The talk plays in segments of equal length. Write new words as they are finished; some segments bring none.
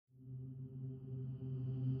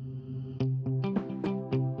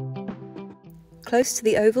Close to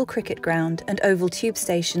the Oval Cricket Ground and Oval Tube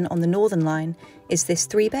Station on the Northern Line is this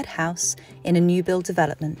 3-bed house in a new build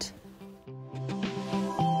development.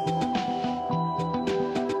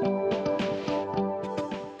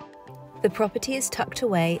 The property is tucked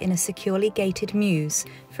away in a securely gated mews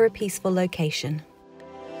for a peaceful location.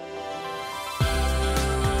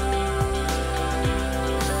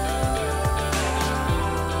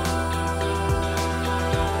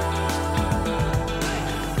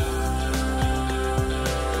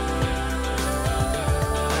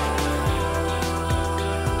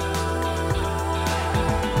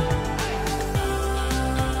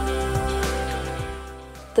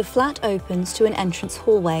 The flat opens to an entrance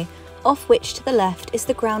hallway, off which to the left is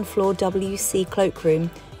the ground floor WC cloakroom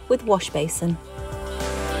with wash basin.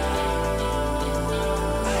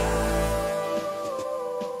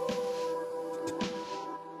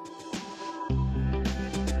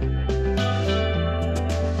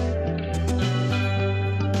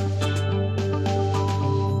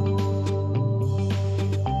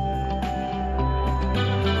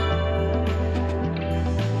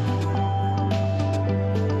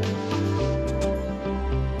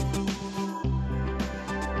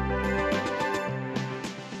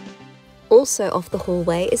 Also off the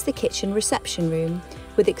hallway is the kitchen reception room,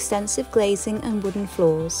 with extensive glazing and wooden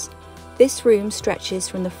floors. This room stretches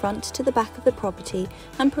from the front to the back of the property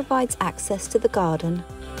and provides access to the garden.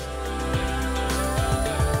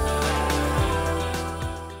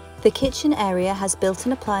 The kitchen area has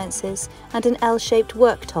built-in appliances and an L-shaped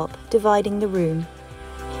worktop dividing the room.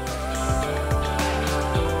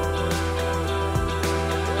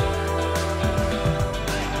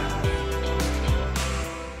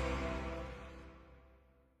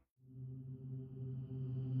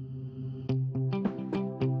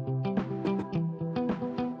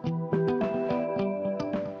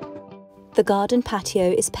 The garden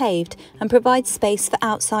patio is paved and provides space for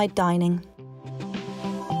outside dining.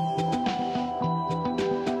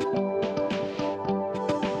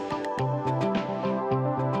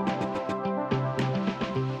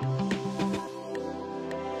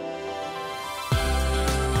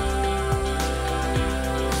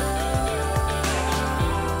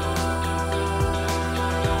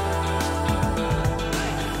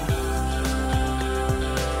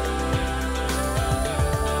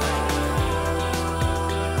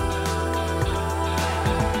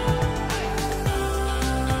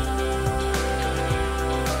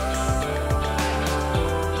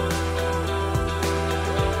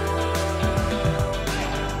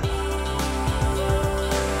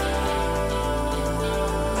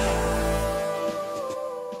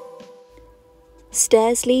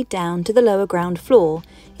 Stairs lead down to the lower ground floor,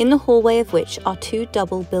 in the hallway of which are 2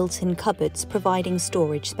 double built-in cupboards providing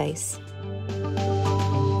storage space.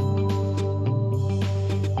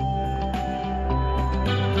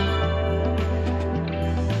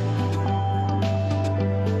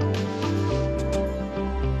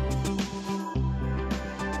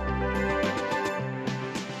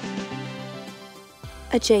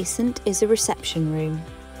 Adjacent is a reception room.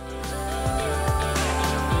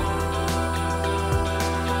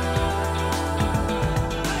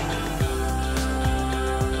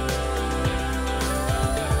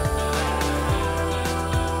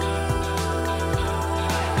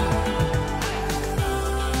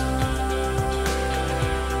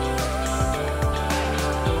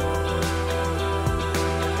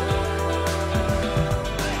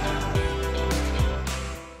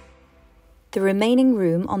 The remaining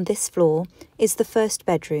room on this floor is the first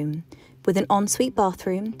bedroom, with an ensuite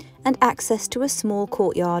bathroom and access to a small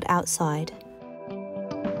courtyard outside.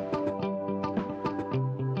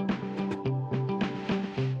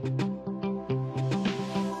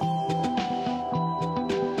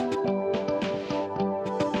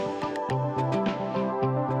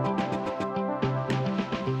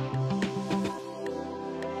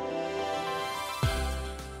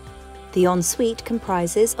 The ensuite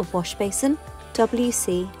comprises a wash basin,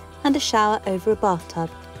 WC, and a shower over a bathtub.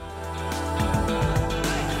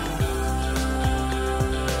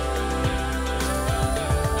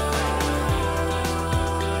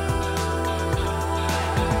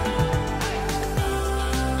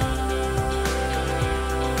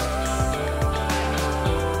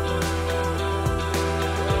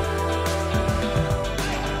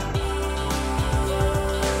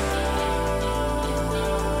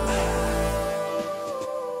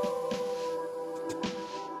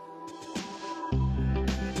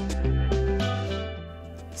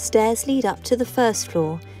 Stairs lead up to the first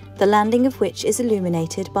floor, the landing of which is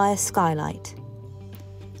illuminated by a skylight.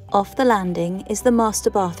 Off the landing is the master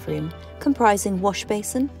bathroom, comprising wash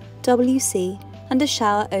basin, WC, and a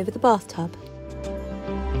shower over the bathtub.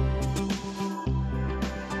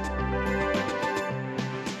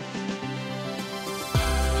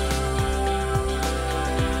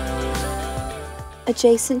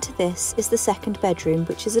 Adjacent to this is the second bedroom,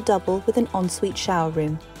 which is a double with an ensuite shower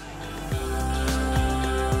room.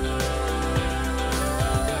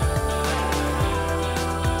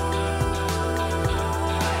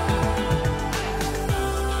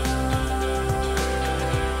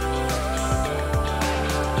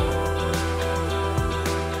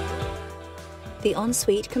 The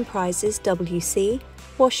ensuite comprises WC,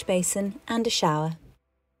 wash basin and a shower.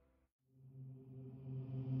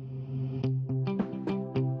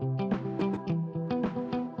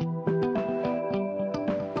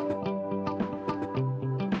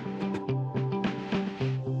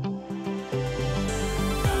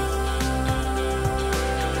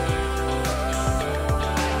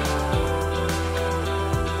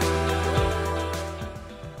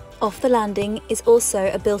 Off the landing is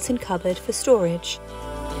also a built-in cupboard for storage.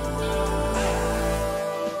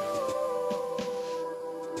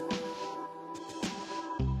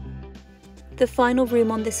 The final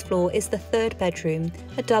room on this floor is the third bedroom,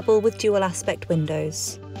 a double with dual aspect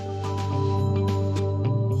windows.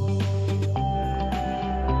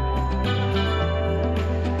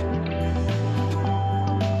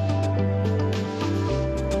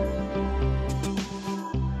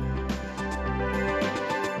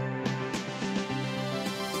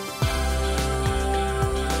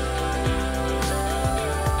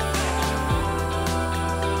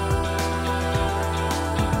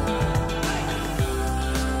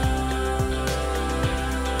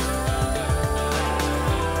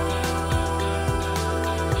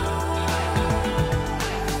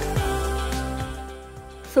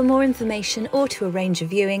 For more information or to arrange a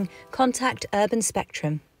viewing, contact Urban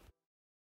Spectrum.